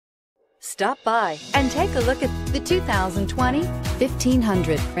Stop by and take a look at the 2020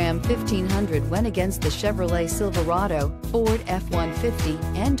 1500. Ram 1500 went against the Chevrolet Silverado, Ford F-150,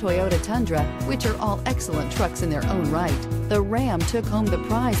 and Toyota Tundra, which are all excellent trucks in their own right. The Ram took home the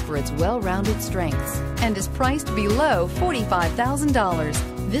prize for its well-rounded strengths and is priced below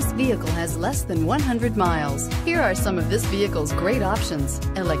 $45,000. This vehicle has less than 100 miles. Here are some of this vehicle's great options: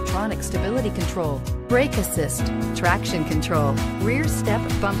 electronic stability control, brake assist, traction control, rear step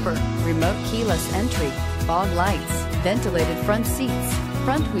bumper, remote keyless entry, fog lights, ventilated front seats,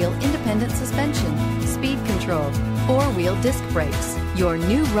 front wheel independent suspension, speed control, four-wheel disc brakes. Your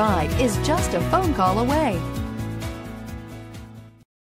new ride is just a phone call away.